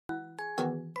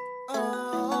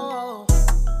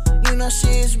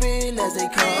shit's real as they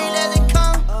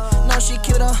come. No, she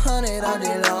killed 100 all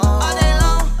day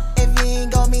long. If you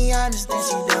ain't gon' be honest, then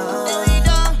she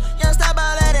dumb. Young stop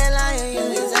all of that lying, you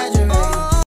exaggerate.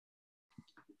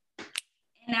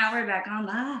 And now we're back on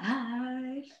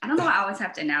live. I don't know why I always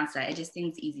have to announce that. It just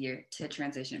seems easier to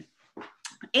transition.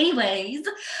 Anyways,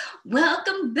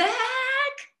 welcome back,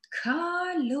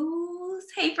 Carlos.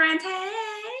 Hey, friends.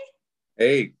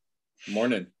 Hey,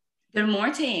 morning. Good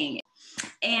morning.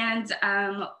 And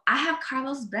I have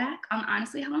Carlos back on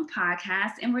Honestly Helen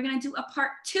podcast, and we're going to do a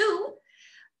part 2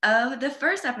 of the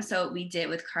first episode we did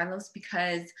with Carlos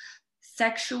because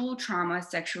sexual trauma,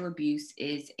 sexual abuse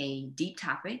is a deep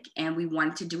topic, and we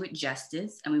wanted to do it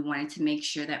justice, and we wanted to make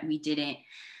sure that we didn't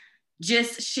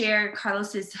just share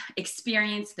Carlos's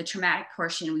experience, the traumatic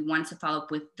portion. We wanted to follow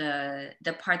up with the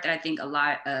part that I think a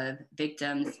lot of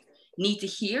victims need to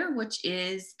hear, which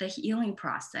is the healing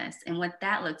process and what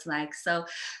that looks like. So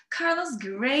Carlos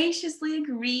graciously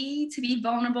agreed to be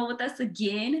vulnerable with us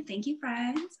again. Thank you,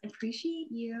 friends. I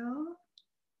appreciate you.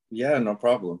 Yeah, no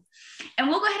problem. And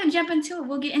we'll go ahead and jump into it.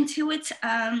 We'll get into it.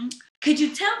 Could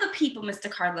you tell the people, Mr.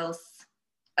 Carlos,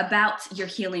 about your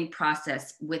healing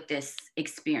process with this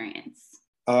experience?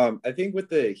 I think with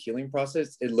the healing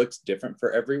process, it looks different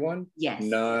for everyone. Yes.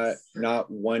 Not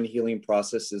one healing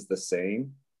process is the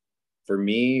same. For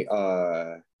me,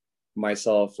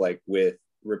 myself, like with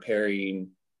repairing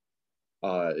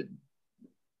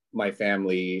my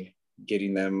family,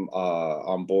 getting them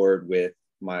on board with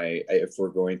my, if we're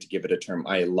going to give it a term,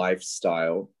 my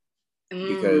lifestyle,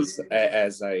 because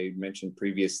as I mentioned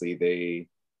previously, they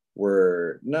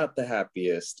were not the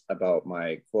happiest about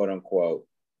my quote unquote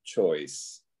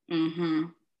choice. Mm-hmm.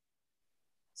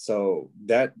 So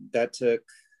that took.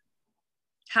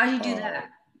 How do you do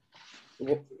that?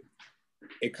 Well,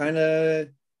 it kind of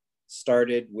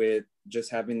started with just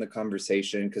having the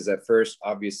conversation, because at first,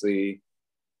 obviously,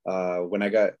 when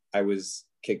I was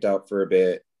kicked out for a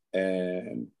bit,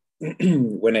 and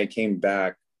when I came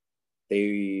back,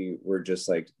 they were just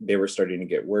like, they were starting to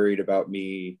get worried about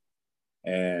me,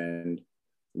 and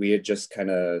we had just kind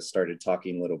of started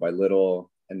talking little by little,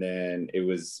 and then there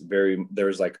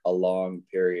was like a long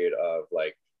period of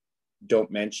like,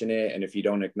 don't mention it, and if you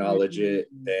don't acknowledge it,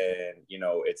 then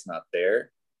it's not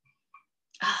there.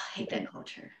 Oh, I hate that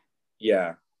culture.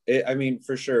 Yeah, I mean,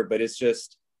 for sure, but it's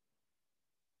just,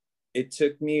 it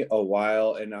took me a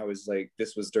while, and I was like,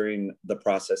 this was during the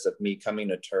process of me coming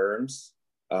to terms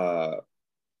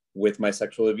with my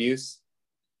sexual abuse,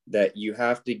 that you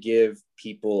have to give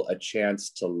people a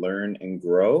chance to learn and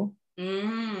grow.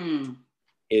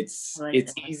 It's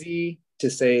easy to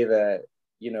say that,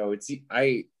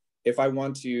 if I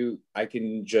want to, I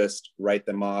can just write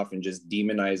them off and just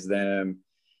demonize them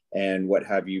and what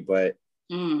have you. But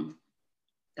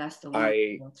that's the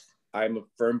one. I'm a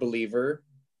firm believer,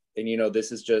 and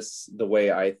this is just the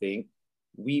way I think.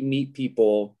 We meet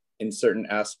people in certain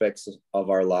aspects of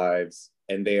our lives,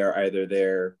 and they are either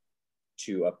there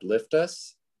to uplift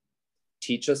us,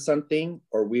 teach us something,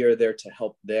 or we are there to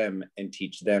help them and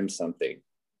teach them something.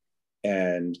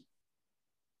 And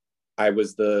I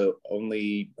was the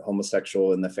only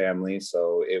homosexual in the family,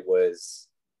 so it was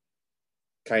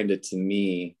kind of, to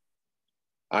me,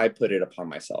 I put it upon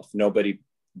myself. Nobody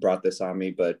brought this on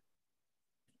me, but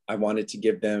I wanted to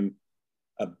give them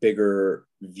a bigger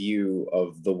view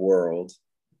of the world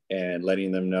and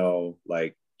letting them know,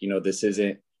 like, this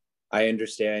isn't, I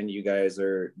understand you guys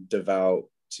are devout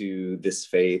to this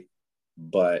faith,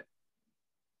 but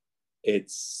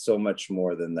it's so much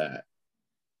more than that.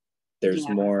 There's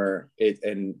more,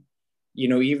 and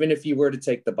even if you were to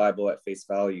take the Bible at face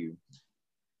value,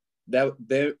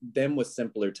 them was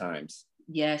simpler times.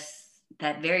 Yes,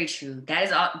 that very true.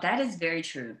 That is very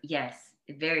true. Yes,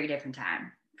 a very different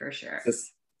time, for sure.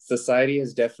 Society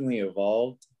has definitely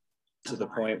evolved to the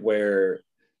point where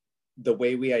the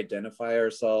way we identify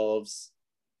ourselves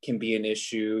can be an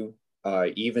issue.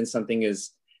 Even something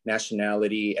as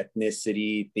nationality,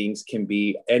 ethnicity,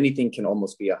 anything can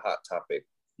almost be a hot topic.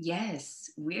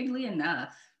 Yes, weirdly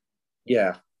enough.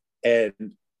 Yeah. And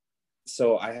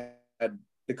so I had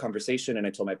the conversation, and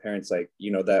I told my parents, like,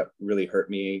 that really hurt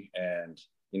me. And,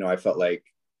 I felt like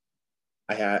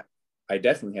I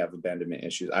definitely have abandonment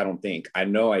issues. I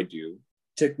know I do.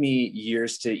 Took me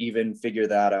years to even figure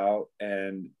that out.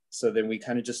 And so then we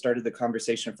kind of just started the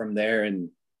conversation from there. And,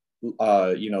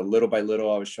 little by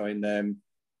little, I was showing them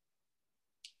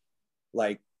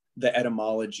like the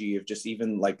etymology of just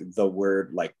even like the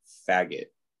word like faggot,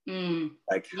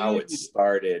 like how it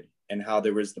started, and how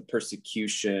there was the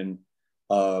persecution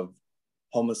of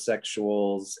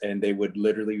homosexuals, and they would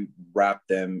literally wrap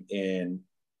them in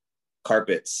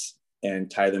carpets and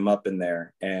tie them up in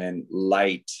there and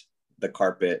light the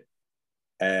carpet.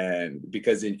 And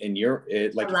because in your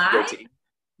like if you go Alive? to,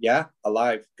 yeah,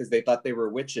 alive, because they thought they were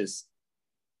witches,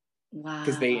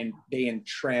 because Wow. they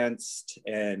entranced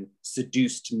and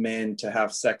seduced men to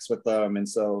have sex with them. And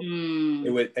so it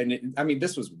Mm. would, and I mean,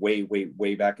 this was way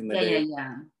back in the Yeah, yeah, day.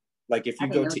 yeah. Like if I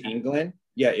you didn't go know to that. England,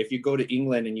 yeah, if you go to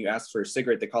England and you ask for a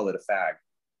cigarette, they call it a fag.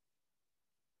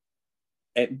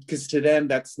 And because to them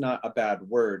that's not a bad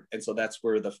word, and so that's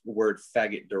where the word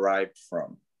faggot derived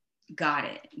from, Got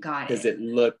it. Got because it.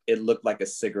 it looked like a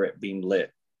cigarette being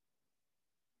lit.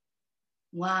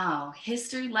 Wow.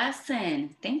 History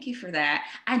lesson. Thank you for that.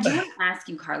 I do want to ask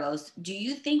you, Carlos, do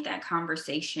you think that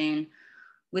conversation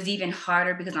was even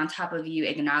harder because on top of you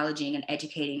acknowledging and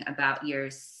educating about your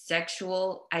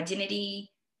sexual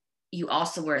identity, you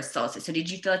also were assaulted? So did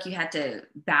you feel like you had to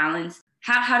balance?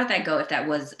 How did that go if that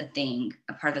was a thing,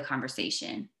 a part of the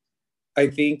conversation? I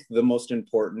think the most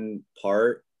important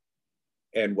part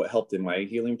and what helped in my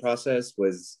healing process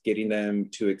was getting them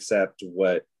to accept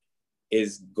what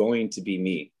is going to be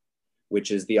me,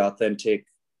 which is the authentic,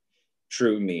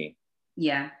 true me.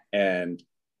 Yeah. And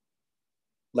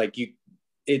like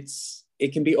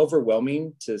it can be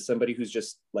overwhelming to somebody who's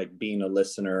just like being a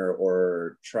listener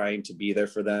or trying to be there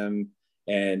for them,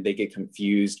 and they get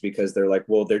confused because they're like,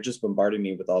 well, they're just bombarding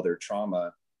me with all their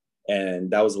trauma, and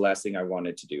that was the last thing I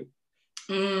wanted to do.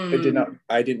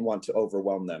 I didn't want to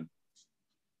overwhelm them.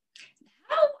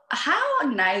 How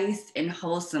nice and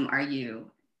wholesome are you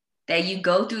that you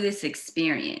go through this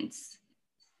experience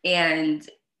and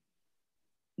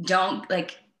don't,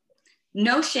 like,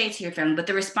 no shade to your family, but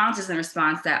the response is the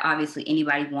response that obviously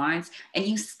anybody wants, and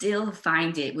you still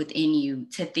find it within you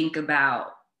to think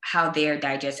about how they're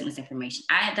digesting this information.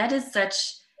 That is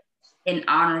such an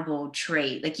honorable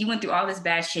trait. Like, you went through all this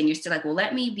bad shit and you're still like, well,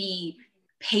 let me be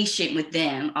patient with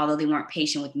them, although they weren't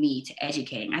patient with me, to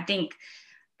educate. I think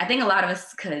a lot of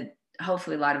us could,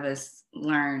 hopefully a lot of us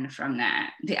learn from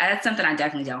that. That's something I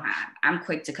definitely don't have. I'm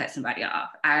quick to cut somebody off.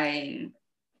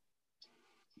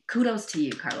 Kudos to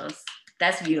you, Carlos.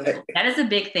 That's beautiful. That is a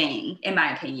big thing, in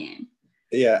my opinion.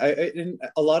 Yeah, and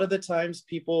a lot of the times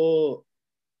people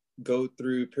go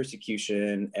through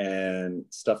persecution and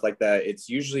stuff like that. It's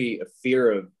usually a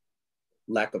fear of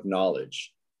lack of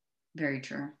knowledge. Very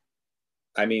true.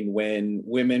 I mean, when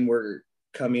women were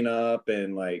coming up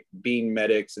and like being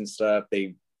medics and stuff,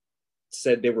 they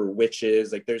said they were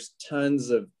witches. Like there's tons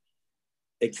of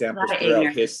examples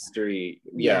throughout history.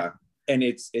 Yeah. And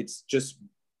it's just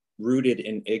rooted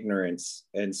in ignorance.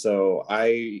 And so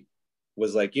I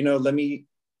was like, let me,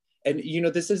 and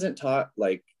this isn't taught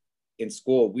like in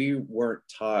school. We weren't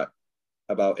taught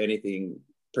about anything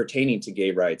pertaining to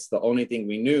gay rights. The only thing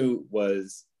we knew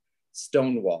was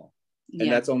Stonewall. And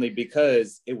that's only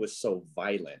because it was so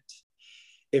violent.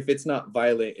 If it's not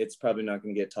violent, it's probably not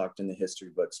going to get talked in the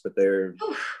history books, but they're,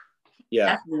 yeah.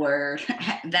 That's a word.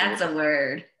 That's a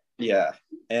word. Yeah.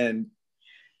 And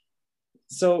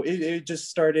so it just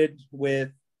started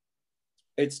with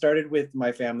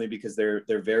my family, because they're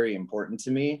very important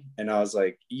to me. And I was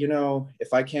like,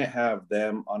 if I can't have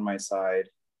them on my side,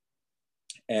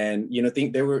 and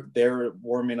think they were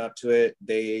warming up to it.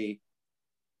 They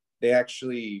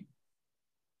actually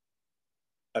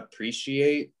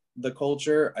appreciate the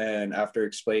culture. And after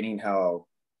explaining how,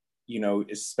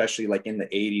 especially like in the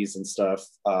 80s and stuff,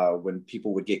 when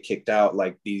people would get kicked out,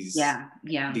 like these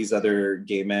other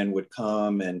gay men would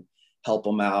come and help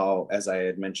them out, as I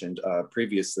had mentioned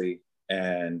previously.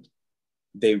 And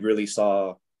they really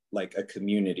saw like a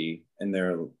community, and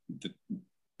they're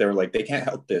like, they can't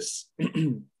help this.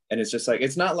 And it's just like,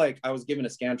 it's not like I was given a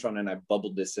Scantron and I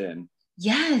bubbled this in.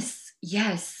 Yes.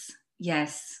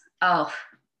 Oh,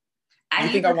 You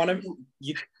think I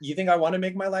want to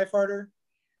make my life harder?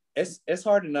 It's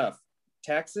hard enough.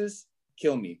 Taxes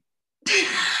kill me.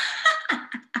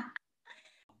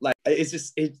 Like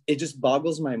it just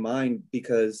boggles my mind,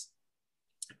 because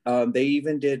they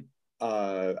even did.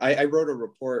 I wrote a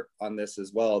report on this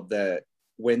as well, that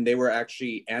when they were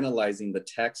actually analyzing the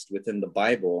text within the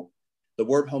Bible, the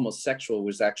word homosexual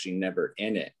was actually never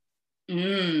in it.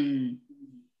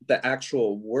 The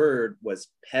actual word was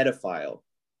pedophile.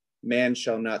 Man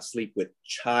shall not sleep with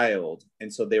child.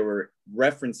 And so they were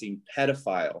referencing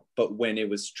pedophile. But when it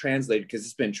was translated, because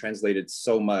it's been translated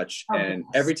so much, and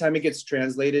every time it gets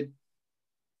translated,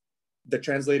 the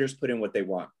translators put in what they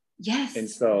want. Yes. And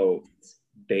so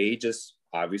they just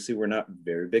obviously were not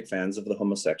very big fans of the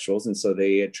homosexuals. And so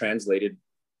they had translated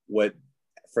what,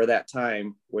 for that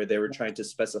time, where they were trying to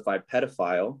specify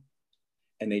pedophile,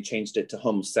 and they changed it to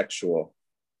homosexual.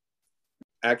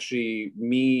 Actually,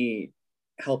 me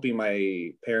helping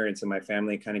my parents and my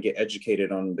family kind of get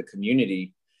educated on the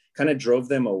community kind of drove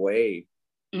them away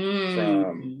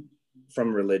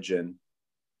from religion,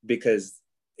 because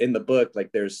in the book,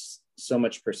 like, there's so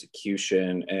much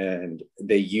persecution and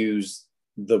they use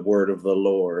the word of the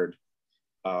Lord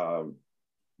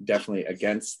definitely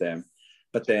against them.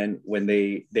 But then when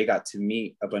they got to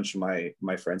meet a bunch of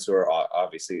my friends who are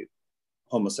obviously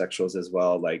homosexuals as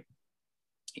well, like,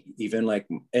 even like,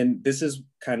 and this is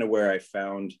kind of where I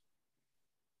found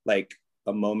like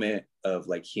a moment of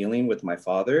like healing with my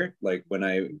father, like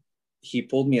when he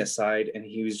pulled me aside and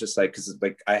he was just like, because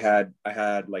like I had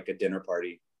like a dinner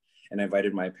party and I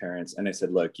invited my parents and I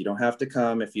said, look, you don't have to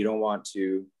come if you don't want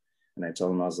to. And I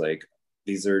told him, I was like,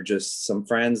 these are just some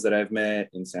friends that I've met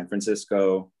in San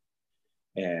Francisco.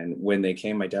 And when they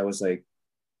came, my dad was like,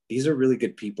 these are really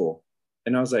good people.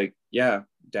 And I was like, yeah,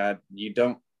 Dad,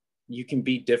 you can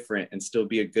be different and still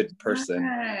be a good person.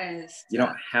 Yes. You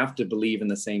don't have to believe in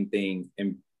the same thing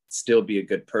and still be a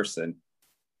good person.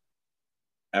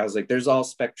 I was like, there's all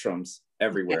spectrums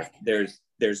everywhere.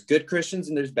 There's good Christians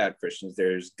and there's bad Christians.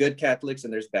 There's good Catholics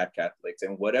and there's bad Catholics.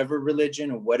 And whatever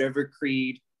religion and whatever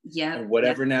creed and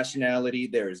whatever nationality,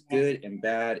 there's good and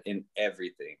bad in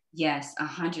everything. Yes,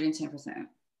 110%.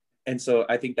 And so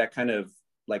I think that kind of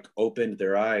like opened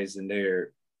their eyes, and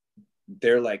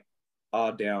they're like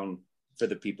all down for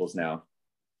the peoples now.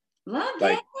 Love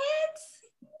like, it.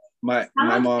 My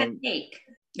mom.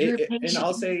 And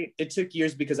I'll say it took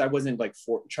years because I wasn't like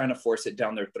trying to force it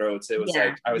down their throats. It was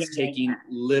like I was taking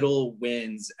little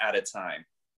wins at a time.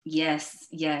 Yes.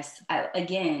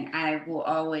 I will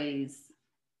always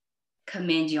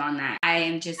commend you on that. I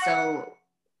am just so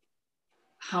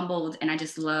humbled, and I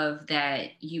just love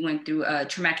that you went through a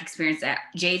traumatic experience that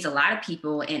jades a lot of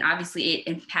people, and obviously it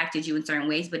impacted you in certain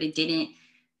ways, but it didn't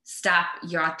stop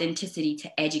your authenticity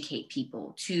to educate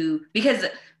people, because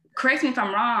correct me if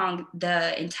I'm wrong,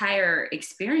 the entire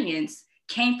experience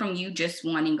came from you just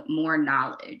wanting more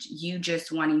knowledge, you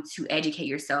just wanting to educate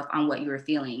yourself on what you were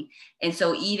feeling. And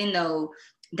so even though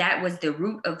that was the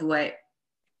root of what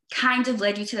kind of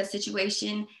led you to that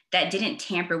situation, that didn't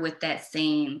tamper with that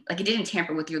same, like, it didn't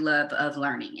tamper with your love of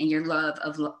learning and your love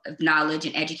of knowledge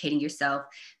and educating yourself,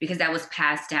 because that was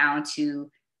passed down to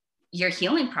your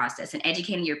healing process and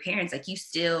educating your parents. Like, you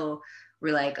still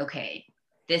were like, okay,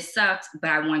 this sucked, but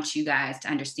I want you guys to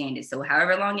understand it. So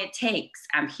however long it takes,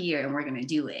 I'm here and we're going to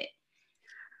do it.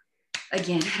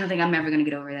 Again, I don't think I'm ever going to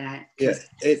get over that. Yeah.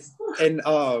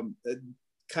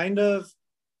 Kind of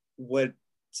what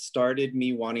started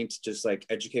me wanting to just like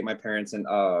educate my parents. And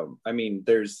I mean,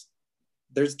 there's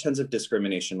tons of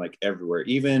discrimination like everywhere,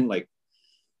 even like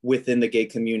within the gay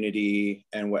community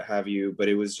and what have you. But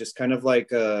it was just kind of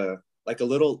like a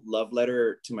little love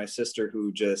letter to my sister,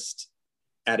 who just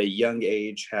at a young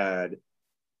age had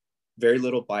very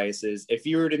little biases. If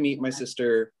you were to meet my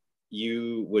sister,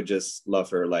 you would just love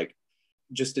her. Like,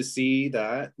 just to see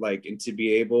that, like, and to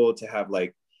be able to have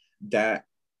like that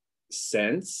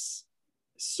sense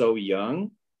so young,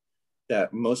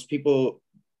 that most people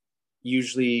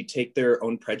usually take their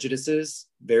own prejudices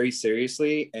very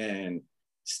seriously, and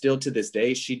still to this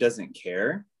day she doesn't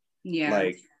care.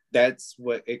 Like, that's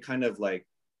what it kind of like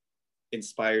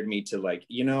inspired me to, like,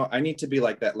 you know, I need to be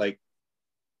like that. Like,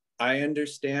 I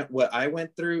understand what I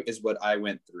went through is what I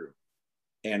went through,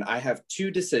 and I have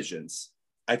two decisions.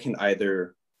 I can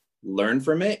either learn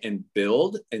from it and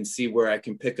build and see where I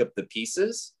can pick up the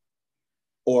pieces,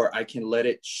 or I can let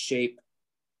it shape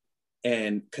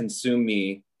and consume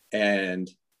me and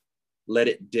let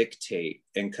it dictate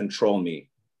and control me.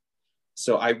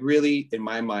 So I really, in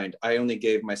my mind, I only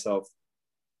gave myself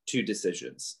two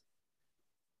decisions.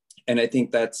 And I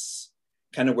think that's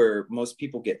kind of where most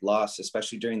people get lost,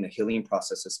 especially during the healing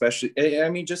process, especially, I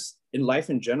mean, just in life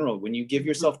in general. When you give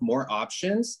yourself more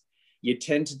options, you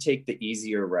tend to take the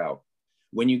easier route.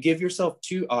 When you give yourself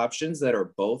two options that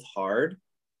are both hard,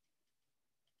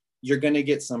 you're going to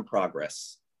get some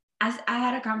progress. I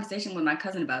had a conversation with my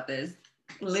cousin about this,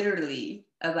 literally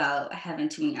about having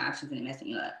too many options and messing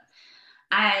you up.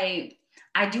 I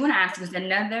do want to ask, was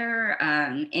another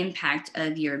impact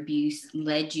of your abuse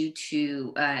led you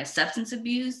to substance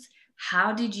abuse?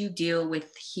 How did you deal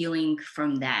with healing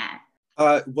from that?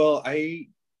 Well, I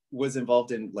was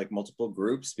involved in like multiple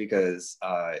groups, because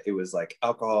it was like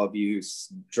alcohol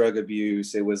abuse, drug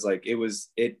abuse.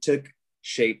 It took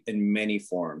shape in many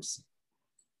forms.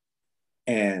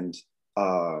 And,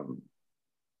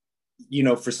 you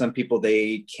know, for some people,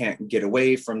 they can't get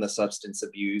away from the substance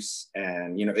abuse.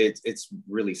 And, you know, it's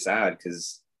really sad,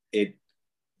 because it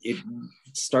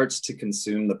starts to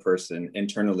consume the person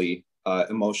internally,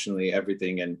 emotionally,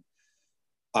 everything. And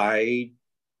I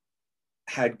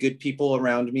had good people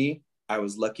around me. I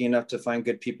was lucky enough to find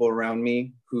good people around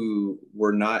me who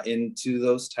were not into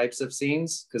those types of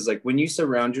scenes. Because like when you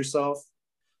surround yourself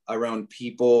around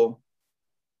people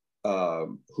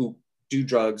who do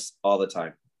drugs all the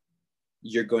time,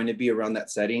 you're going to be around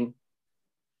that setting.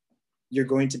 You're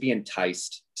going to be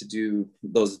enticed to do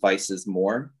those vices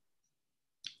more.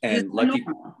 And lucky,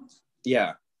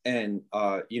 yeah. And,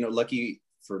 lucky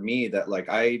for me that like,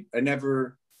 I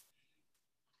never,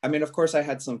 I mean, of course I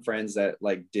had some friends that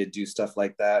like did do stuff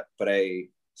like that, but I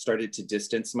started to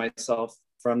distance myself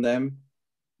from them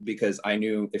because I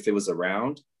knew if it was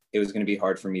around, it was going to be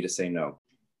hard for me to say no.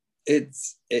 It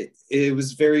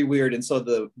was very weird. And so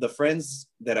the friends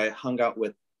that I hung out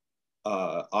with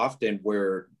often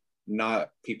were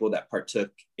not people that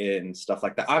partook in stuff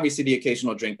like that. Obviously the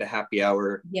occasional drink, the happy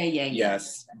hour. Yeah.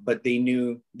 Yes. But they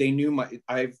knew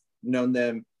I've known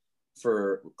them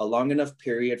for a long enough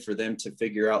period for them to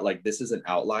figure out like, this is an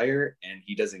outlier and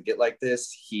he doesn't get like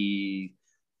this.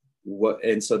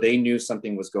 And so they knew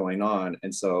something was going on.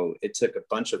 And so it took a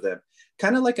bunch of them,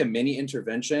 kind of like a mini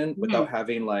intervention without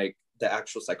having like the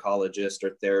actual psychologist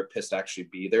or therapist actually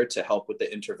be there to help with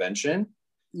the intervention.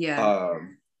 Yeah.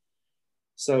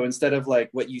 So instead of like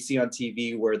what you see on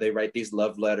TV where they write these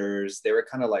love letters, they were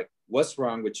kind of like, what's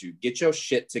wrong with you? Get your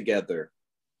shit together.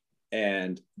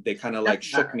 And they kind of like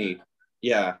shook me.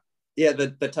 Yeah.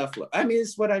 The tough love. I mean,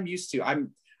 it's what I'm used to.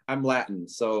 I'm Latin,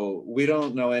 so we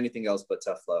don't know anything else but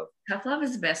tough love. Tough love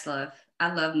is the best love.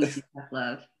 I love me some tough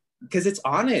love. Because it's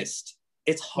honest.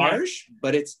 It's harsh,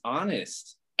 but it's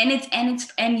honest. And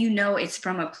it's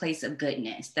from a place of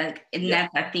goodness. That's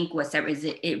I think what's that is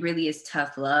it really is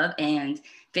tough love. And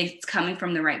if it's coming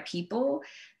from the right people,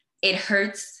 it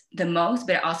hurts the most,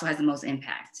 but it also has the most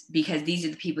impact because these are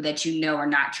the people that are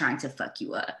not trying to fuck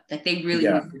you up. Like they really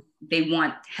they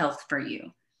want health for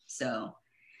you. So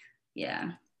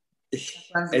yeah.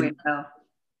 That's the way to go.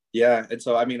 Yeah. And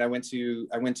so I mean I went to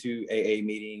AA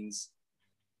meetings.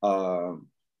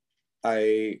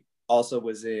 I also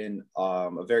was in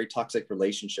a very toxic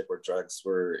relationship where drugs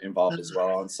were involved as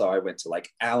well. And so I went to like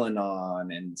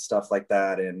Al-Anon and stuff like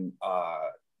that. And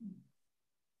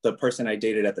the person I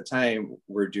dated at the time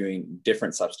were doing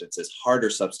different substances, harder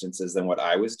substances than what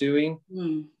I was doing.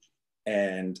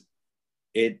 And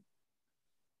it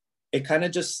kind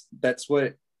of just, that's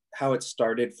how it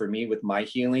started for me with my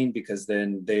healing, because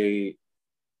then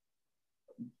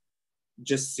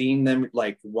just seeing them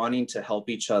like wanting to help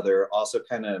each other also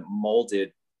kind of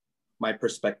molded my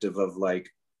perspective of like,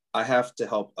 I have to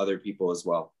help other people as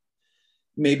well.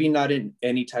 Maybe not in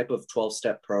any type of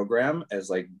 12-step program as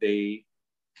like they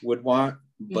would want,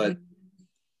 but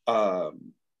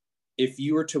if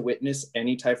you were to witness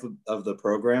any type of the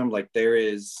program, like there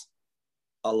is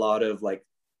a lot of like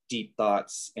deep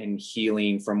thoughts and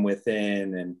healing from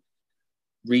within and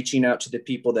reaching out to the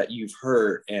people that you've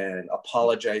hurt and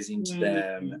apologizing to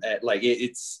them. Like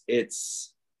it's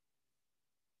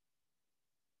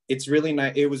really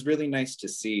nice. It was really nice to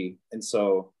see. And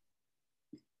so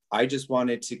I just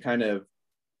wanted to kind of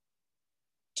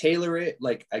tailor it,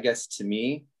 like, I guess to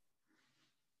me,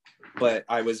 but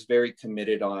I was very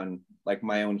committed on like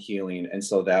my own healing. And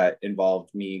so that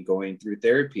involved me going through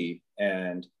therapy.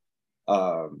 And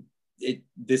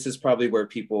this is probably where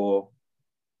people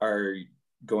are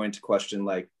going to question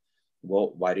like,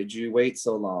 well, why did you wait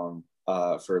so long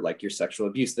for like your sexual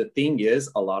abuse? The thing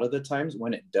is, a lot of the times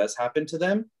when it does happen to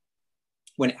them,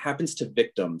 when it happens to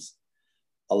victims,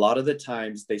 a lot of the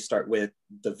times they start with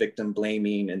the victim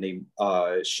blaming and they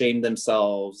shame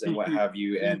themselves and what have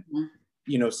you. And,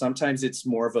 you know, sometimes it's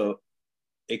more of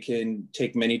it can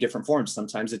take many different forms.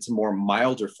 Sometimes it's a more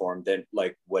milder form than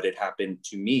like what had happened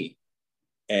to me.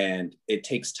 And it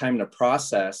takes time to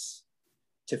process,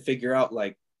 to figure out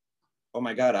like, oh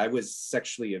my God, I was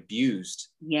sexually abused.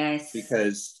 Yes.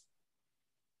 Because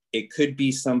it could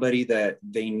be somebody that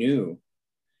they knew.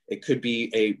 It could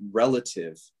be a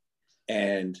relative.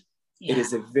 And it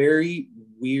is a very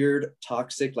weird,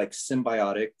 toxic, like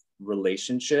symbiotic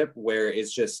relationship where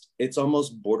it's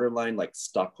almost borderline like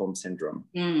Stockholm syndrome.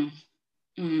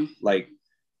 Like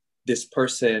this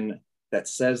person that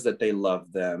says that they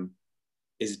love them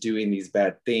is doing these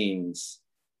bad things,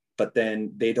 but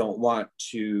then they don't want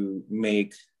to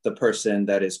make the person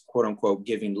that is quote unquote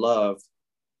giving love,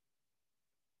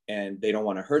 and they don't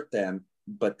want to hurt them,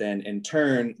 but then in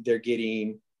turn they're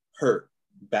getting hurt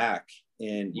back.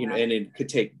 And you know, and it could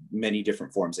take many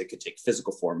different forms. It could take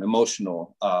physical form,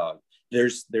 emotional.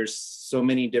 There's so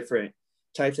many different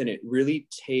types, and it really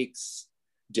takes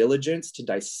diligence to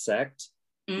dissect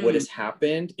what has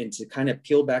happened and to kind of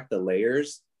peel back the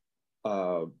layers.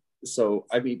 So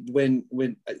I mean, when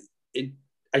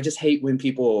I just hate when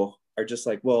people are just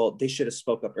like, well, they should have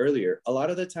spoke up earlier. A lot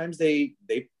of the times they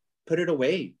put it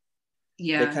away.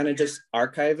 Yeah. They kind of just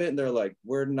archive it and they're like,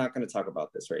 we're not going to talk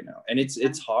about this right now. And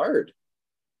it's hard.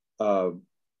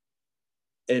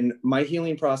 And my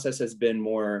healing process has been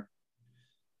more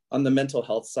on the mental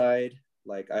health side.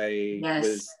 Like I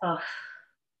was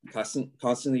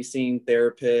constantly seeing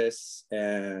therapists,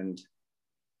 and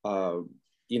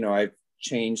I've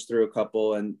changed through a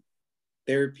couple, and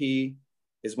therapy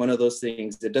is one of those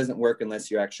things that doesn't work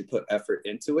unless you actually put effort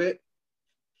into it.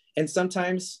 And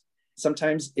sometimes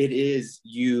it is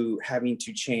you having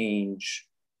to change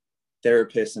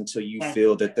therapists until you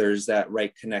feel that there's that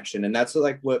right connection. And that's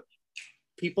like what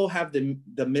people have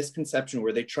the misconception,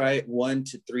 where they try it 1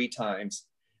 to 3 times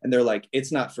and they're like,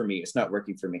 it's not for me. It's not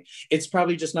working for me. It's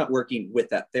probably just not working with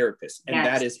that therapist. And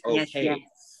that is okay. Yes.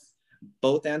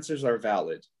 Both answers are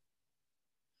valid.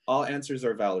 All answers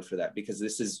are valid for that, because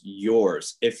this is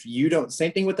yours. If you don't,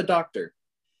 same thing with the doctor.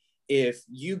 If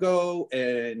you go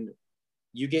and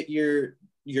you get your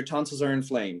tonsils are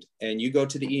inflamed, and you go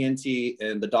to the ENT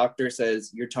and the doctor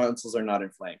says your tonsils are not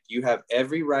inflamed, you have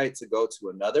every right to go to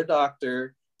another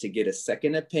doctor to get a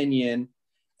second opinion.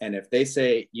 And if they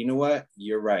say, you know what,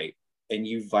 you're right, and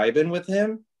you vibing with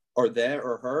him or them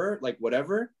or her, like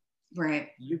whatever, right,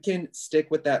 you can stick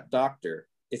with that doctor.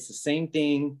 It's the same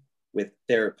thing with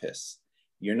therapists.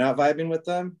 You're not vibing with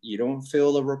them, you don't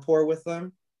feel a rapport with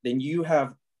them, then you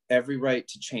have every right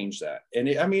to change that. And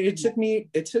it took me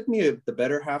the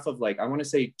better half of, like, I want to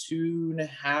say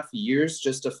 2.5 years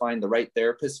just to find the right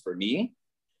therapist for me.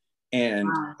 And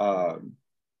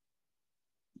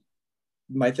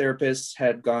my therapist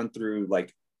had gone through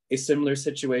like a similar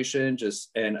situation,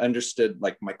 and understood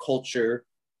like my culture.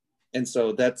 And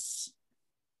so that's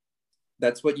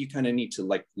what you kind of need to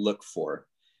like look for.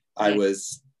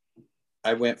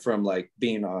 I went from like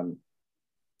being on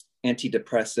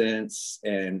antidepressants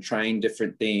and trying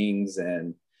different things,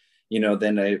 and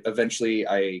then I eventually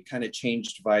kind of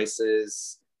changed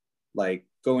vices, like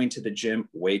going to the gym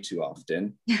way too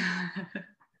often.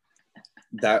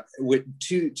 That would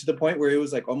to the point where it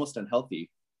was like almost unhealthy.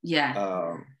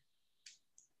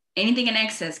 Anything in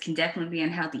excess can definitely be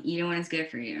unhealthy, even when it's good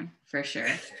for you, for sure.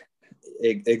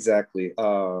 Exactly.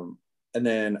 And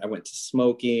then I went to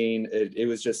smoking.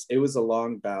 It was a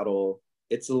long battle.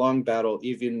 It's a long battle,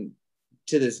 even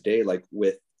to this day, like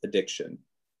with addiction.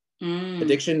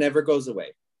 Addiction never goes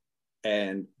away.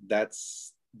 And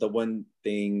that's the one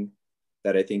thing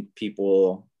that I think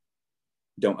people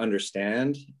don't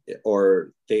understand,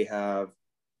 or they have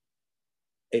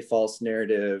a false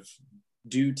narrative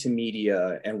due to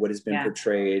media and what has been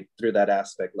portrayed through that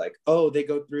aspect. Like, oh, they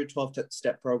go through a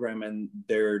 12-step program and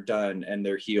they're done and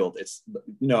they're healed. It's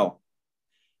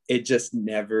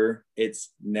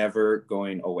never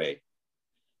going away.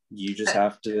 You just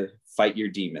have to fight your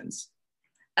demons.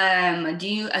 A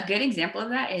good example of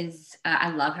that is, I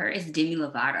love her, is Demi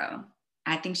Lovato.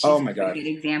 I think she's a good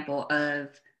example of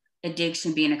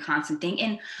addiction being a constant thing.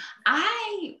 And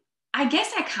I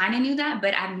guess I kind of knew that,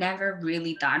 but I've never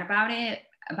really thought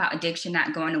about addiction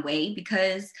not going away,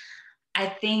 because I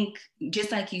think,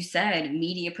 just like you said,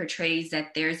 media portrays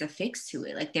that there's a fix to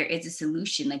it. Like there is a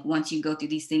solution. Like once you go through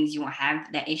these things, you won't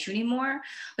have that issue anymore.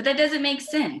 But that doesn't make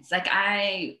sense. Like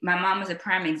my mom was a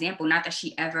prime example, not that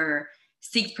she ever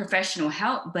seeks professional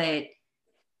help, but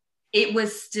it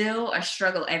was still a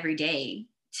struggle every day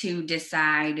to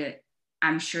decide,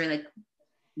 I'm sure, like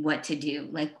what to do.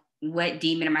 Like, what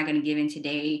demon am I going to give in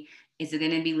today? Is it going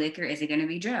to be liquor? Is it going to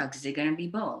be drugs? Is it going to be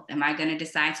both? Am I going to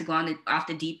decide to go off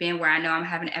the deep end where I know I'm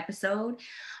having an episode?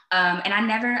 And I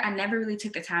never really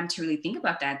took the time to really think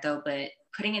about that, though. But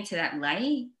putting it to that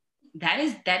light, that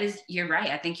is, you're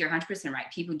right. I think you're 100%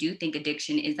 right. People do think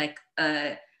addiction is like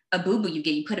a boo-boo you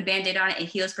get. You put a Band-Aid on it, it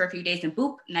heals for a few days, and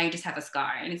boop, now you just have a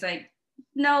scar. And it's like,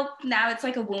 no, now it's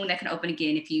like a wound that can open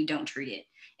again if you don't treat it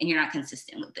and you're not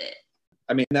consistent with it.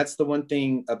 I mean, that's the one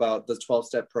thing about the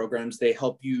 12-step programs. They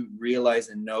help you realize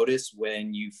and notice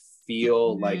when you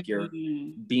feel like you're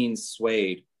being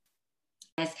swayed.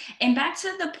 Yes. And back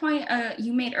to the point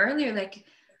you made earlier, like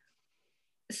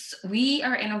we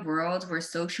are in a world where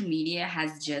social media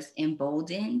has just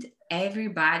emboldened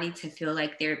everybody to feel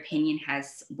like their opinion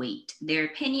has weight. Their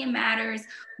opinion matters.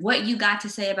 What you got to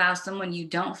say about someone you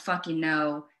don't fucking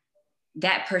know,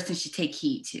 that person should take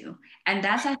heed to. And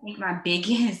that's, I think, my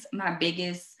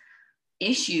biggest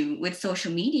issue with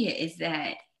social media, is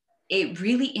that it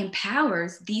really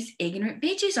empowers these ignorant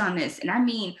bitches on this. And I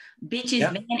mean bitches,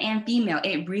 man and female.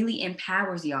 It really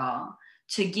empowers y'all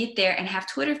to get there and have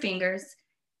Twitter fingers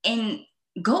and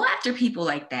go after people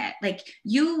like that. Like,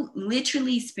 you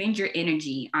literally spend your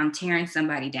energy on tearing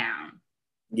somebody down.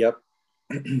 Yep.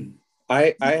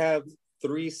 I have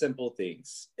three simple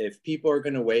things. If people are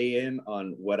going to weigh in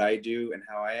on what I do and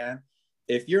how I am,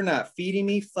 if you're not feeding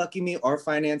me, fucking me, or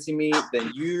financing me,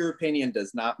 then your opinion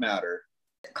does not matter.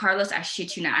 Carlos, I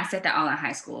shit you not, I said that all in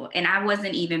high school, and I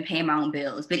wasn't even paying my own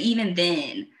bills. But even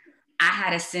then, I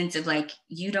had a sense of like,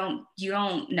 you don't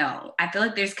know. I feel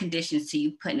like there's conditions to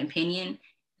you put an opinion,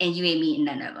 and you ain't meeting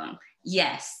none of them.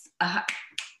 Yes. I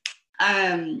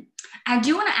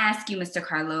do want to ask you, Mr.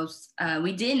 Carlos,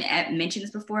 we didn't mention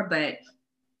this before, but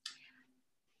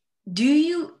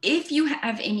if you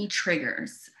have any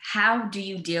triggers, how do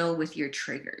you deal with your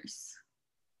triggers?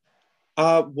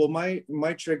 Well,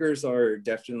 my triggers are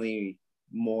definitely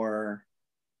more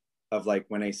of like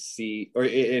when I see,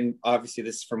 and obviously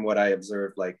this is from what I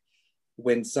observed, like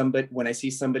when I see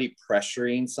somebody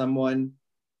pressuring someone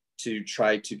to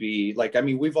try to be like, I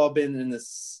mean, we've all been in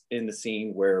the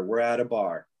scene where we're at a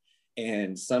bar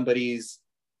and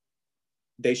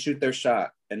they shoot their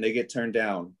shot and they get turned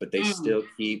down, but they still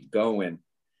keep going.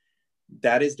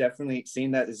 That is definitely,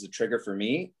 seeing that is a trigger for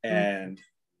me. And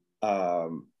a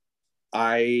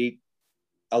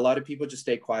lot of people just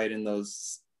stay quiet in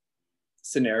those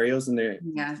scenarios, and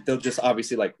they'll just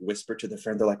obviously like whisper to their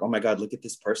friend. They're like, oh my God, look at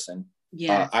this person.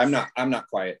 Yeah. I'm not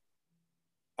quiet.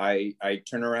 I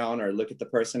turn around or look at the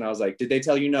person. I was like, did they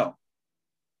tell you no?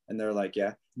 And they're like,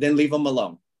 yeah. Then leave them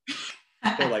alone.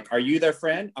 They're like, are you their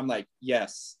friend? I'm like,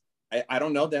 yes. I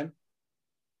don't know them.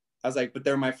 I was like, but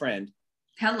they're my friend.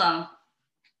 Hello.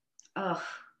 Oh,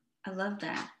 I love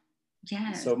that.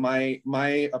 Yeah. So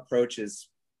my approach is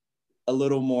a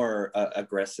little more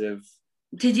aggressive.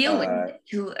 To deal with it,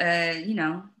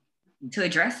 to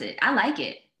address it. I like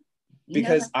it.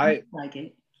 Because I like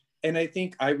it. And I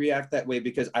think I react that way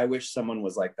because I wish someone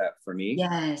was like that for me.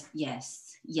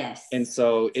 Yes. And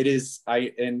so it is,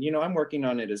 I'm working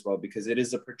on it as well, because it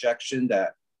is a projection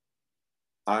that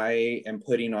I am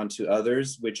putting onto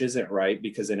others, which isn't right,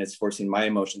 because then it's forcing my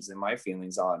emotions and my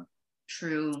feelings on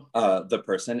the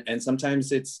person. And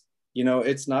sometimes it's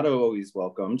not always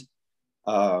welcomed.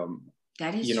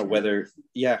 That is true.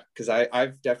 Because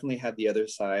I've definitely had the other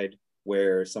side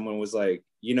where someone was like,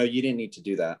 you didn't need to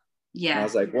do that. Yeah. And I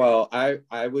was like, well,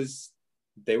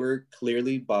 they were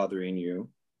clearly bothering you,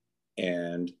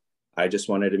 and I just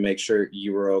wanted to make sure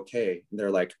you were okay. And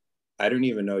they're like, I don't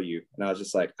even know you. And I was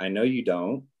just like, I know you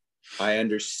don't. I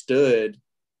understood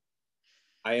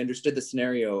the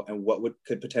scenario and what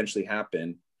could potentially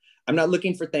happen. I'm not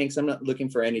looking for thanks. I'm not looking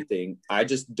for anything. I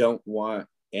just don't want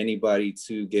anybody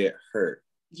to get hurt.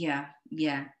 Yeah.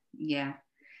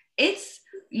 It's,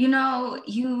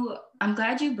 I'm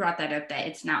glad you brought that up, that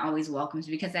it's not always welcomed,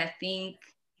 because I think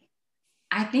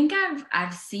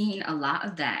I've seen a lot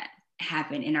of that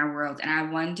happen in our world. And I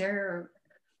wonder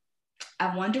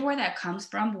where that comes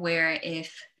from, where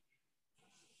if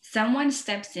someone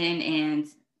steps in and,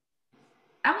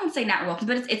 I won't say not welcome,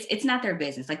 but it's not their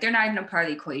business. Like, they're not even a part of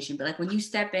the equation. But like, when you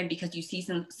step in because you see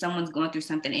someone's going through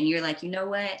something, and you're like, you know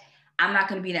what? I'm not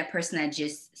going to be that person that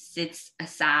just sits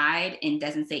aside and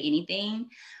doesn't say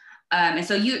anything. And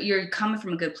so you're coming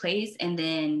from a good place, and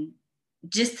then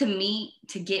just to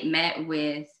get met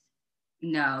with,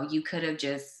 no, you could have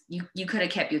just, you could have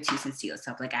kept your 2 cents to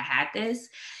yourself. Like, I had this.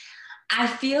 I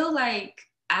feel like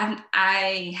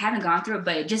I haven't gone through it,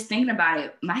 but just thinking about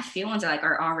it, my feelings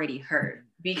are already hurt,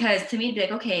 because to me, it'd be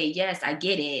like, okay, yes, I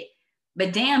get it.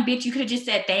 But damn, bitch, you could have just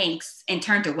said thanks and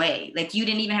turned away. Like, you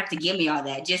didn't even have to give me all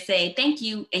that. Just say thank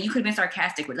you. And you could have been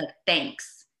sarcastic with like,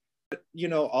 thanks.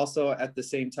 Also at the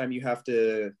same time,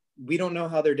 we don't know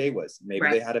how their day was. Maybe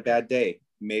they had a bad day.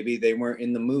 Maybe they weren't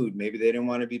in the mood. Maybe they didn't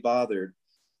want to be bothered.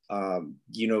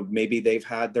 Maybe they've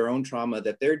had their own trauma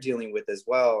that they're dealing with as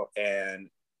well. And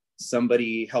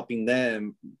somebody helping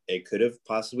them, it could have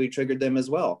possibly triggered them as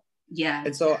well. Yeah.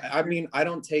 And so, I mean, I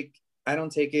don't take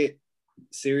it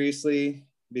seriously,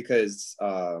 because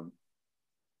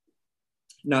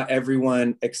not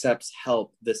everyone accepts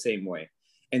help the same way.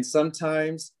 And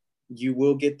sometimes you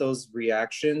will get those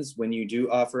reactions when you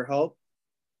do offer help.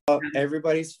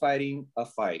 Everybody's fighting a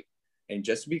fight. And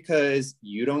just because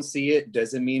you don't see it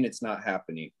doesn't mean it's not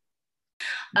happening.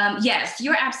 Yes,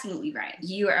 you're absolutely right.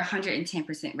 You are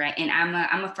 110% right. And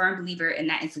I'm a firm believer in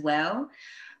that as well.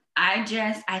 I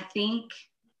think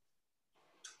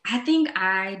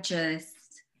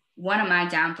one of my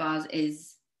downfalls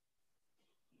is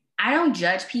I don't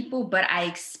judge people, but I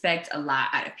expect a lot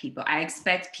out of people. I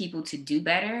expect people to do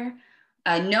better,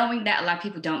 knowing that a lot of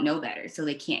people don't know better, so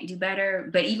they can't do better.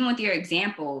 But even with your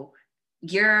example,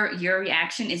 your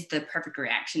reaction is the perfect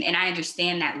reaction. And I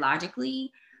understand that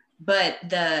logically, but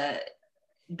the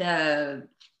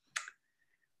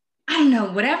I don't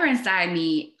know, whatever inside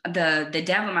me, the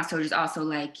devil in my soul is also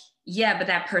like, yeah, but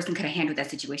that person could have handled that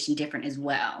situation different as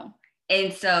well.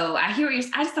 And so I hear what you're,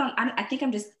 I think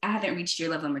I haven't reached your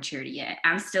level of maturity yet.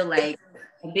 I'm still like,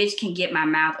 a bitch can get my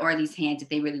mouth or these hands if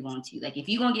they really want to. Like, if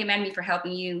you're gonna get mad at me for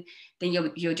helping you, then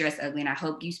you'll dress ugly and I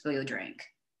hope you spill your drink.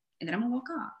 And then I'm gonna walk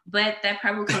off. But that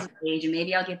probably comes with age, and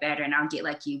maybe I'll get better and I'll get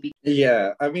like you.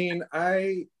 Yeah, I mean,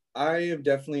 I am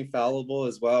definitely fallible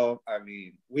as well. I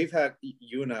mean,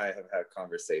 you and I have had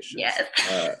conversations. Yes.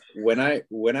 When I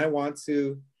want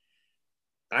to,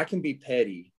 I can be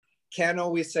petty. Can't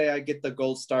always say I get the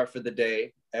gold star for the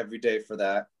day, every day for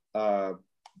that.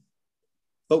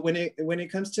 But when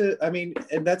it comes to, I mean,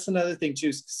 and that's another thing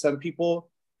too, some people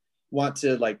want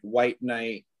to like white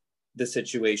knight the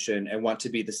situation and want to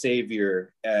be the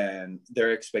savior, and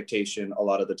their expectation a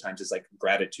lot of the times is like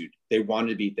gratitude. They want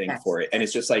to be thankful for it. And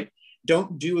it's just like,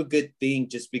 don't do a good thing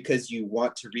just because you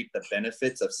want to reap the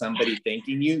benefits of somebody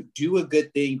thanking you. Do a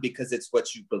good thing because it's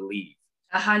what you believe.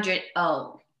 100.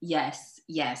 Oh, yes.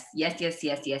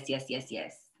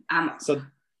 So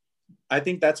I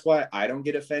think that's why I don't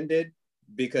get offended,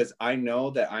 because I know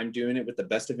that I'm doing it with the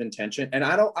best of intention. And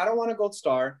I don't want a gold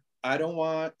star. I don't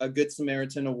want a Good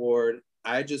Samaritan award.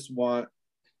 I want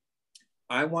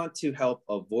to help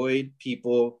avoid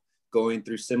people going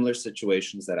through similar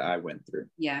situations that I went through.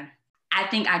 Yeah. I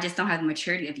think I just don't have the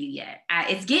maturity of you yet.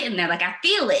 It's getting there. Like, I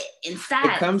feel it inside.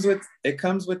 It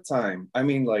comes with time. I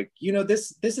mean, like, you know,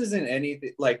 this isn't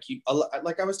anything like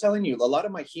like I was telling you, a lot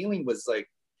of my healing was like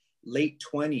late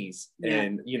 20s. Yeah.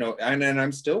 And, you know, and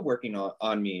I'm still working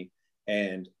on me.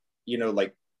 And, you know,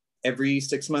 like every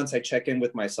 6 months I check in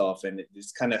with myself, and it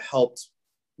just kind of helped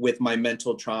with my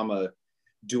mental trauma.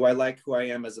 Do I like who I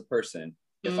am as a person?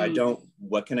 If I don't,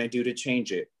 what can I do to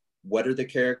change it? What are the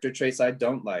character traits I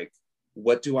don't like?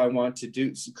 What do I want to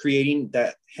do? So creating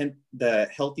the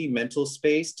healthy mental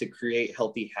space to create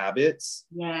healthy habits.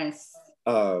 Yes.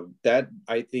 That,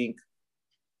 I think,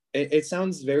 it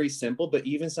sounds very simple, but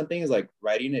even something is like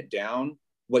writing it down,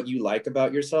 what you like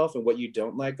about yourself and what you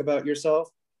don't like about yourself,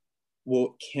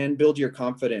 can build your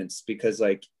confidence. Because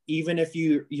like, even if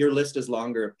your list is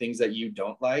longer of things that you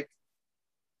don't like,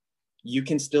 you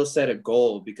can still set a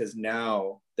goal, because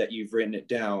now that you've written it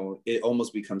down, it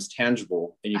almost becomes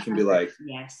tangible, and you can be like,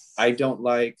 yes, I don't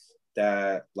like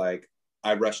that, like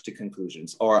I rush to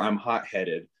conclusions, or I'm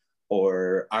hot-headed,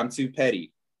 or I'm too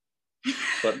petty.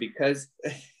 But because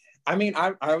I mean,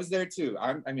 I was there too.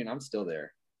 I'm still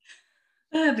there.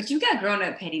 But you got grown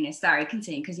up pettiness. Sorry,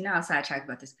 continue, because I'll sidetrack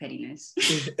about this pettiness.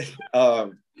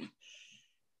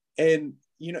 And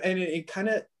you know, and it kind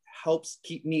of helps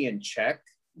keep me in check.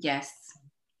 Yes.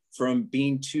 From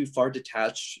being too far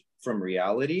detached from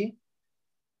reality,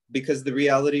 because the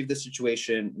reality of the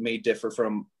situation may differ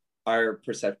from our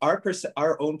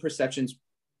own perceptions,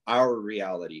 our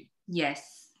reality.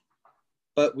 Yes.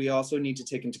 But we also need to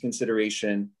take into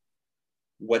consideration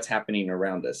what's happening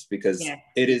around us, because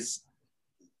it is,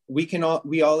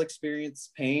 we all experience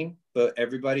pain, but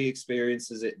everybody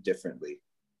experiences it differently.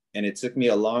 And it took me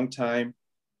a long time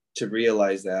to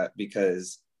realize that,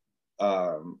 because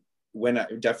when I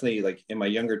definitely, like in my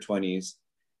younger 20s,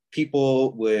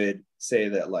 people would say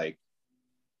that like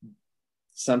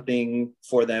something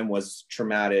for them was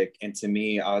traumatic. And to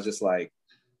me, I was just like,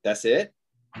 that's it?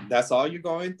 That's all you're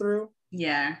going through?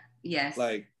 Yeah. Yes.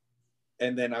 Like,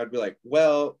 and then I would be like,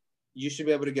 well, you should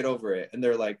be able to get over it. And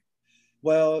they're like,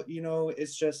 well, you know,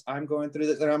 it's just, I'm going through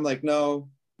this. And I'm like, no,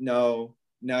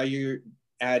 now you're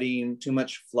adding too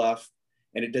much fluff,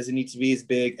 and it doesn't need to be as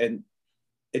big. And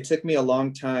it took me a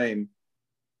long time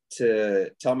to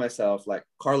tell myself, like,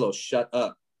 Carlos, shut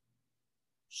up.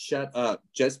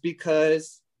 Just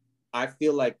because I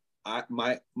feel like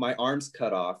my arm's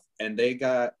cut off and they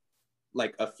got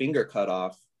like a finger cut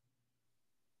off,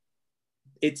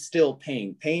 it's still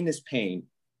pain. Pain is pain.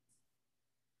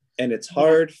 And it's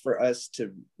hard for us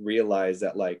to realize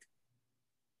that, like,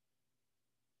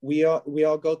 we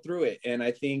all go through it. And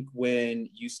I think when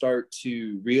you start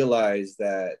to realize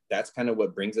that that's kind of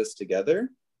what brings us together,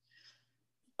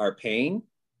 our pain,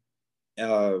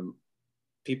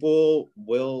 people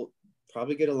will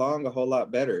probably get along a whole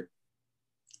lot better.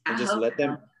 And just let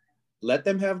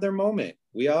them have their moment.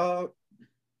 We all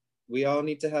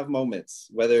need to have moments,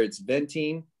 whether it's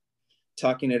venting,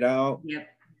 talking it out. Yep.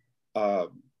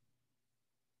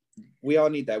 We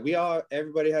all need that.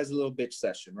 Everybody has a little bitch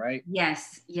session, right?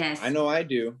 Yes. I know I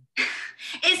do.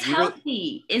 It's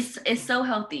healthy. It's so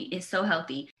healthy. It's so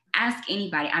healthy. ask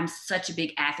anybody. I'm such a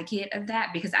big advocate of that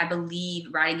because I believe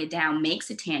writing it down makes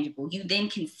it tangible. You then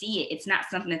can see it. It's not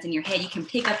something that's in your head. You can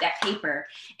pick up that paper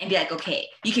and be like, okay,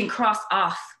 you can cross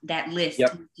off that list.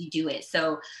 Yep. When you do it.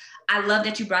 So I love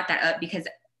that you brought that up because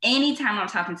anytime I'm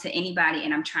talking to anybody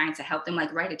and I'm trying to help them,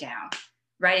 like, write it down.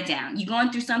 Write it down. You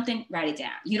going through something, write it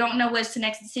down. You don't know what's the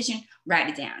next decision, write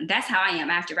it down. That's how I am.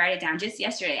 I have to write it down. Just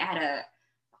yesterday, I had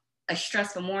a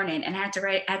stressful morning and I had to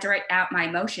write out my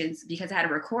emotions because I had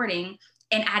a recording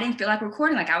and I didn't feel like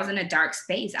recording. Like I was in a dark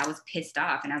space. I was pissed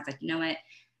off and I was like, you know what?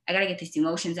 I gotta get these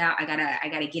emotions out. I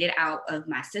gotta get it out of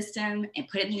my system and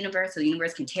put it in the universe so the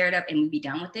universe can tear it up and we be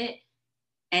done with it.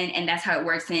 And that's how it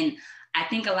works. And I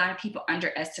think a lot of people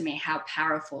underestimate how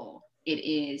powerful it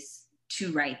is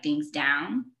to write things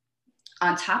down.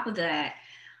 On top of that,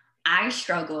 I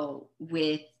struggle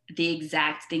with the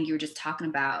exact thing you were just talking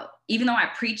about. Even though I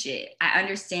preach it, I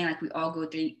understand like we all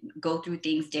go through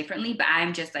things differently, but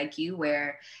I'm just like you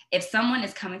where if someone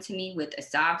is coming to me with a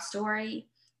sob story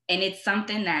and it's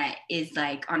something that is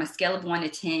like on a scale of 1 to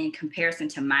 10 comparison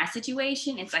to my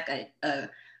situation, it's like a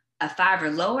 5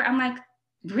 or lower. I'm like,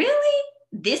 really?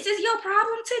 This is your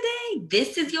problem today?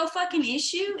 This is your fucking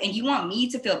issue? And you want me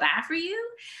to feel bad for you?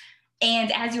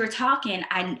 And as you were talking,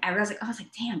 I realized, like, I was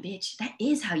like, damn, bitch, that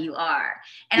is how you are.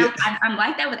 And Yeah. I'm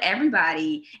like that with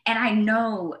everybody. And I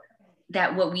know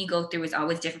that what we go through is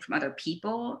always different from other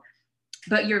people.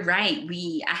 But you're right.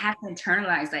 I have to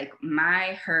internalize like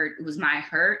my hurt was my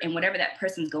hurt. And whatever that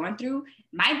person's going through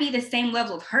might be the same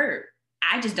level of hurt.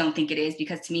 I just don't think it is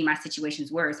because to me, my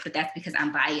situation's worse. But that's because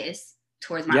I'm biased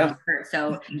towards my own hurt.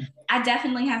 So I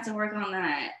definitely have to work on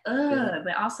that.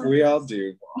 But also we all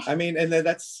do. I mean, and then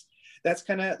that's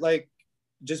kind of like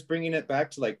just bringing it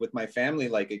back to like with my family,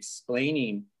 like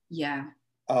explaining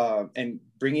and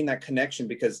bringing that connection,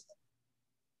 because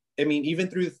I mean, even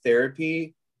through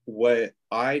therapy, what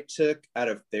I took out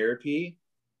of therapy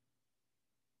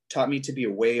taught me to be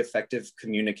a way effective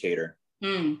communicator.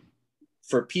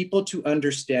 For people to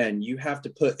understand, you have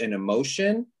to put an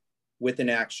emotion with an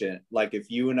action. Like if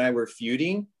you and I were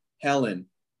feuding, Helen,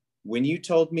 when you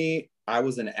told me I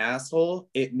was an asshole,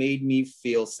 it made me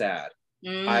feel sad.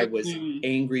 I was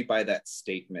angry by that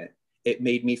statement. It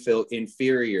made me feel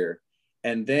inferior.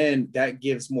 And then that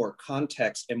gives more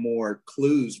context and more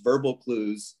clues, verbal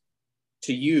clues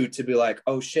to you to be like,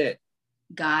 oh shit,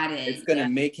 got it. It's gonna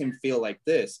make him feel like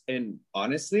this. And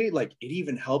honestly, like it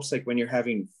even helps like when you're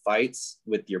having fights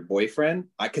with your boyfriend,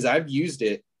 because I've used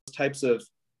it, types of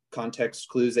context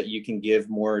clues that you can give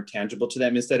more tangible to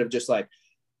them instead of just like,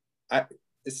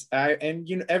 and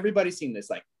you know, everybody's seen this,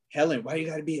 like, Helen, why you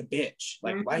gotta be a bitch?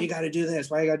 Like, why you gotta do this?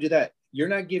 Why you gotta do that? You're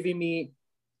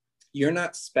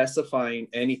not specifying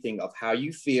anything of how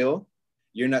you feel.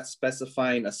 You're not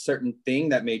specifying a certain thing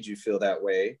that made you feel that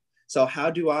way. So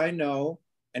how do I know,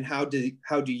 and how do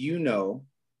you know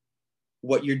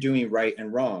what you're doing right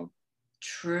and wrong?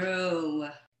 True.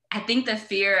 I think the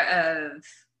fear of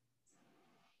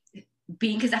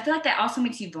being, because I feel like that also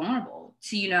makes you vulnerable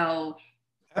to, you know,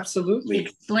 absolutely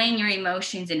explain your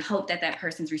emotions and hope that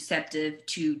person's receptive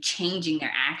to changing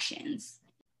their actions.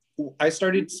 I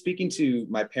started speaking to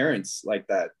my parents like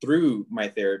that through my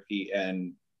therapy,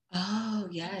 and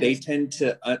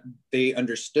they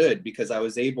understood because I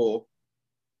was able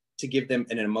to give them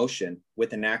an emotion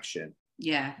with an action.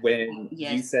 When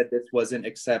you said this wasn't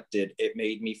accepted, it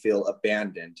made me feel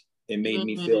abandoned. It made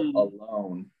me feel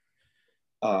alone.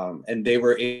 And they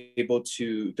were able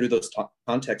to, through those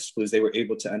context clues, they were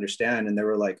able to understand, and they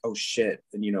were like, oh shit.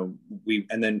 And, you know, we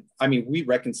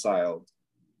reconciled.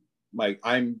 Like,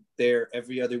 I'm there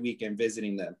every other weekend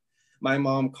visiting them. My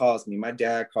mom calls me, my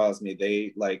dad calls me.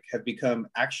 They like have become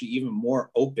actually even more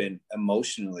open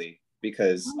emotionally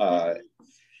because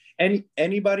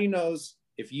anybody knows,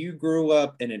 if you grew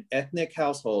up in an ethnic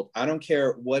household, I don't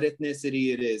care what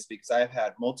ethnicity it is, because I've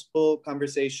had multiple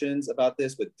conversations about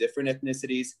this with different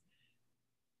ethnicities.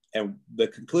 And the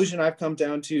conclusion I've come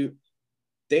down to,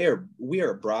 we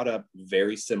are brought up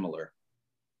very similar.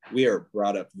 We are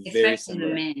brought up very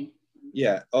similar. Men.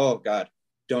 Yeah. Oh God.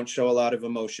 Don't show a lot of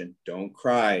emotion. Don't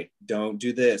cry. Don't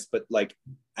do this. But like,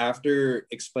 after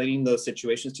explaining those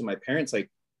situations to my parents, like,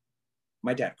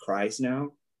 my dad cries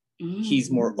now. He's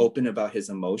more open about his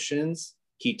emotions.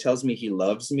 He tells me he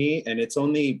loves me, and it's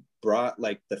only brought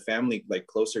like the family like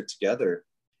closer together.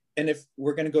 And if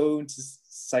we're going to go into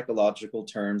psychological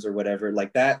terms or whatever,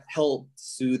 like that helped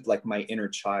soothe like my inner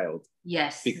child.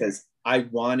 Yes. Because I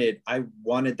wanted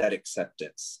that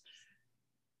acceptance,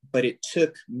 but it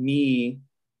took me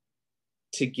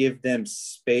to give them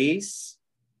space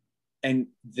and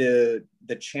the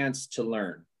chance to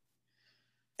learn.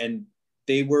 And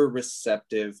they were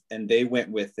receptive and they went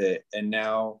with it. And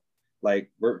now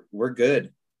like we're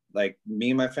good. Like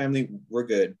me and my family, we're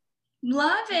good.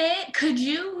 Love it. Could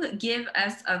you give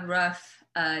us a rough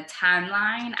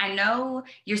timeline? I know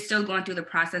you're still going through the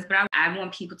process, but I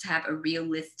want people to have a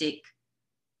real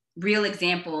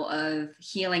example of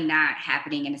healing not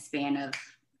happening in a span of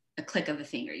a click of a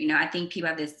finger. You know, I think people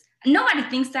have this, nobody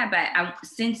thinks that, but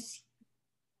since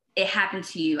it happened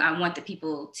to you, I want the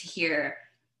people to hear,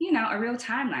 you know, a real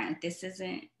timeline. Like this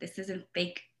isn't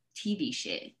fake TV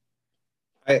shit.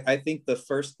 I think it's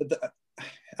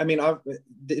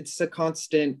a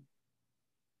constant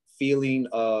feeling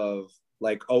of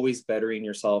like always bettering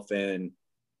yourself and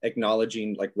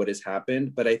acknowledging like what has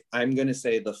happened. But I'm going to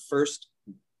say the first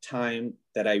time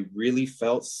that I really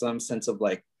felt some sense of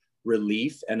like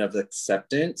relief and of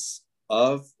acceptance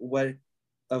of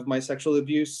my sexual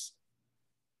abuse,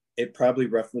 it probably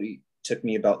roughly took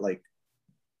me about like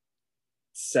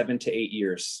 7 to 8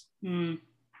 years.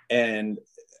 And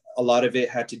a lot of it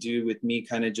had to do with me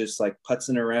kind of just like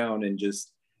putzing around and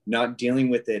just not dealing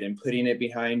with it and putting it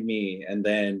behind me, and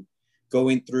then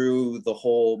going through the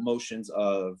whole motions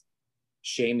of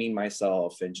shaming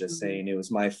myself and just saying it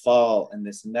was my fault and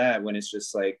this and that, when it's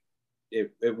just like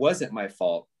it wasn't my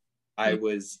fault. I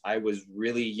was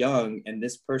really young and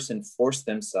this person forced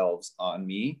themselves on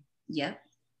me. Yep.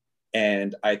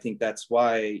 And I think that's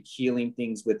why healing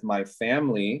things with my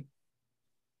family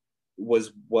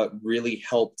was what really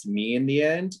helped me in the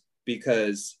end,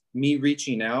 because me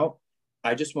reaching out,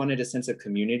 I just wanted a sense of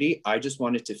community. I just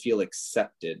wanted to feel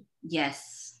accepted.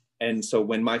 Yes. And so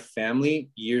when my family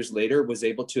years later was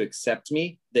able to accept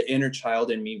me, the inner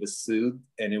child in me was soothed,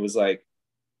 and it was like,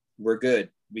 we're good.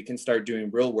 We can start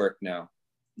doing real work now.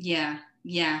 Yeah.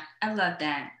 I love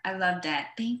that.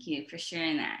 Thank you for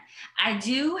sharing that. I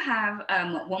do have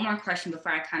one more question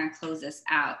before I kind of close this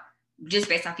out, just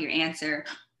based off your answer.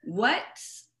 What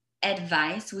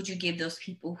advice would you give those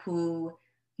people who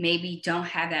maybe don't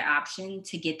have that option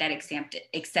to get that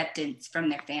acceptance from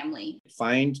their family?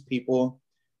 Find people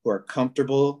who are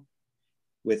comfortable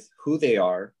with who they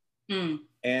are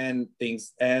and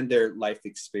things and their life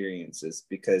experiences.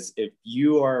 Because if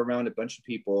you are around a bunch of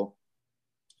people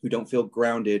who don't feel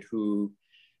grounded, who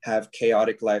have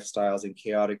chaotic lifestyles and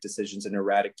chaotic decisions and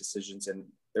erratic decisions and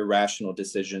irrational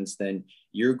decisions, then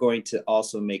you're going to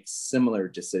also make similar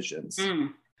decisions.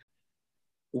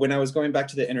 When I was going back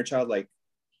to the inner child, like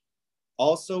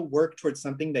also work towards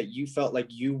something that you felt like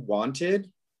you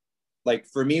wanted. Like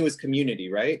for me, it was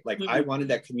community, right? Like I wanted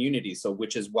that community. So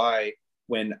which is why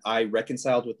when I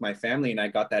reconciled with my family and I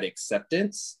got that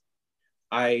acceptance,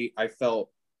 I felt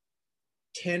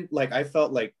like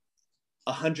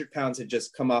 100 pounds had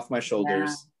just come off my shoulders.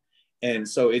 Yeah. And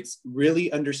so it's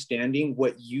really understanding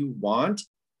what you want.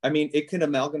 I mean, it can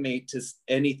amalgamate to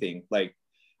anything. Like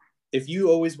if you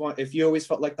always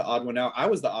felt like the odd one out, I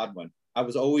was the odd one. I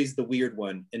was always the weird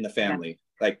one in the family.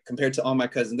 Yeah. Like compared to all my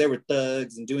cousins, they were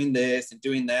thugs and doing this and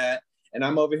doing that. And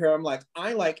I'm over here, I'm like,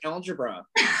 I like algebra.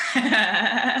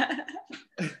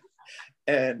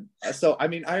 And so, I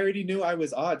mean, I already knew I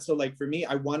was odd. So like for me,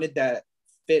 I wanted that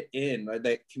fit in, or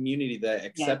that community, that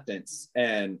acceptance. Yeah.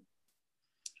 And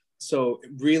so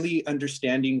really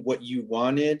understanding what you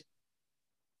wanted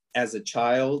as a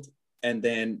child, and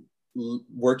then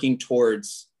working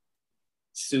towards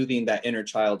soothing that inner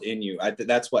child in you.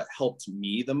 That's what helped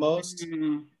me the most.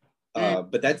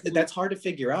 But that's hard to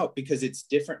figure out because it's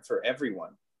different for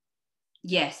everyone.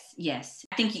 Yes.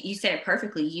 I think you said it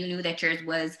perfectly. You knew that yours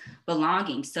was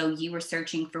belonging. So you were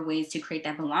searching for ways to create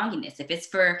that belongingness. If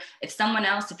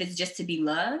it's just to be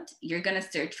loved, you're going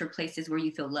to search for places where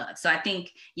you feel loved. So I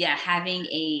think, having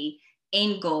a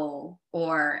end goal,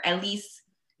 or at least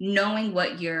knowing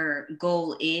what your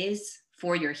goal is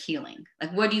for your healing.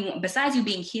 Like, what do you want? Besides you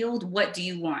being healed, what do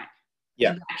you want?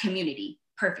 Yeah. Community.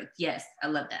 Perfect. Yes. I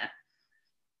love that.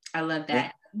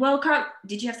 Yeah. Well, Carl,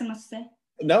 did you have something else to say?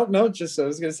 No, just I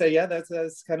was gonna say,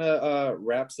 that's kind of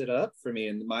wraps it up for me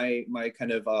and my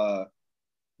kind of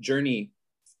journey,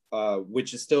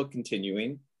 which is still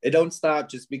continuing. It don't stop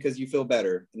just because you feel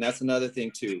better, and that's another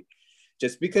thing too.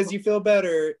 Just because you feel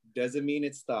better doesn't mean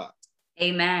it stopped.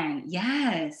 Amen.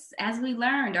 Yes, as we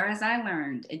learned, or as I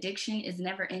learned, addiction is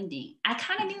never ending. I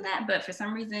kind of knew that, but for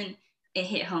some reason it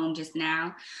hit home just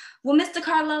now. Well, Mr.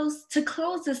 Carlos, to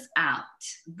close us out,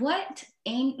 what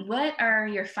are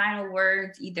your final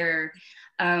words, either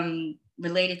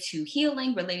related to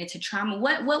healing, related to trauma?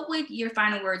 What would your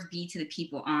final words be to the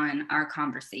people on our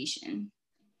conversation?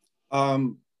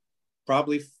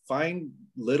 Probably find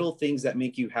little things that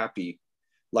make you happy.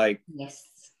 Like, yes,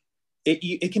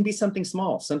 it can be something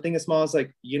small, something as small as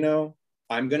like,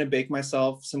 I'm going to bake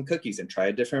myself some cookies and try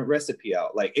a different recipe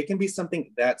out. Like, it can be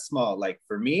something that small. Like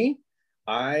for me,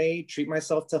 I treat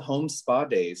myself to home spa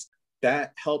days.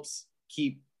 That helps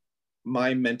keep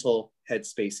my mental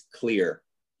headspace clear.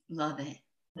 Love it.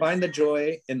 Find the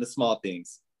joy in the small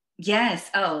things. Yes.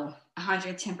 Oh,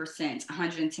 110%.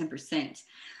 110%.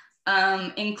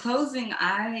 In closing,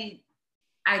 I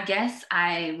guess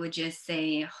I would just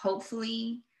say,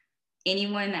 hopefully,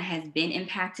 anyone that has been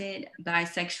impacted by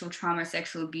sexual trauma or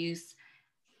sexual abuse,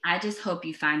 I just hope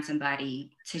you find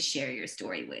somebody to share your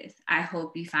story with. I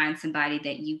hope you find somebody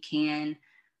that you can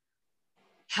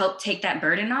help take that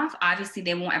burden off. Obviously,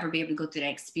 they won't ever be able to go through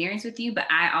that experience with you, but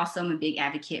I also am a big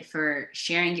advocate for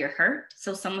sharing your hurt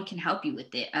so someone can help you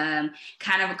with it.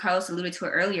 Kind of what Carlos alluded to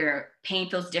earlier, pain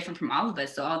feels different from all of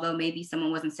us. So although maybe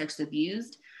someone wasn't sexually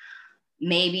abused,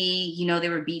 maybe, they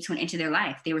were beat to an inch of their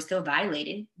life. They were still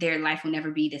violated. Their life will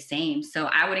never be the same. So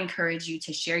I would encourage you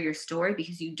to share your story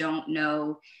because you don't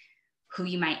know who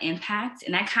you might impact.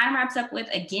 And that kind of wraps up with,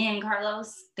 again,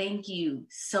 Carlos, thank you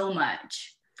so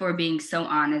much for being so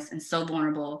honest and so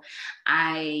vulnerable.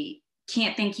 I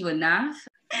can't thank you enough.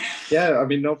 Yeah, I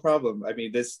mean, no problem. I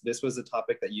mean, this was a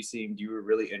topic that you seemed you were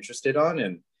really interested on.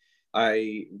 And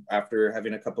after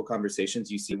having a couple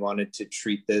conversations, you wanted to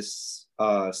treat this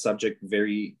subject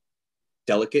very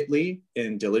delicately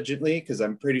and diligently, because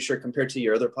I'm pretty sure compared to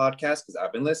your other podcasts, because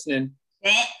I've been listening,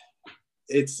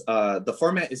 it's the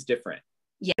format is different.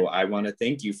 Yeah. So I want to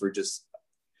thank you for just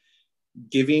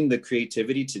giving the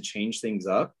creativity to change things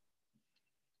up,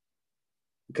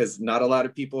 because not a lot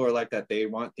of people are like that. They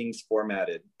want things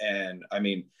formatted. And I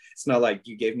mean, it's not like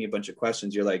you gave me a bunch of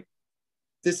questions. You're like,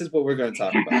 this is what we're going to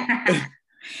talk about.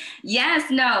 Yes,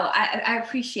 no, I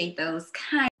appreciate those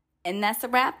kind. And that's a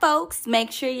wrap, folks.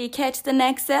 Make sure you catch the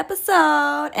next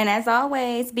episode. And as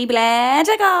always, be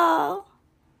magical.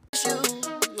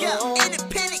 Yeah,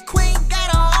 independent queen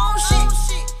got her own shit.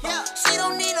 Yeah, she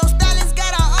don't need no stylist,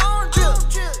 got her own drip.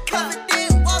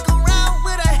 Confident, walk around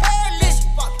with her head lit.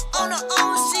 On her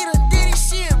own, she done did it,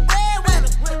 she a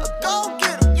breadwinner. A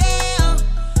go-getter, yeah.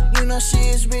 You know she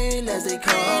is real as they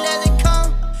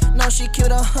come. No, she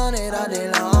killed 100 all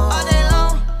day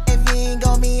long. If you ain't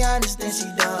gon' be honest, then she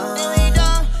done.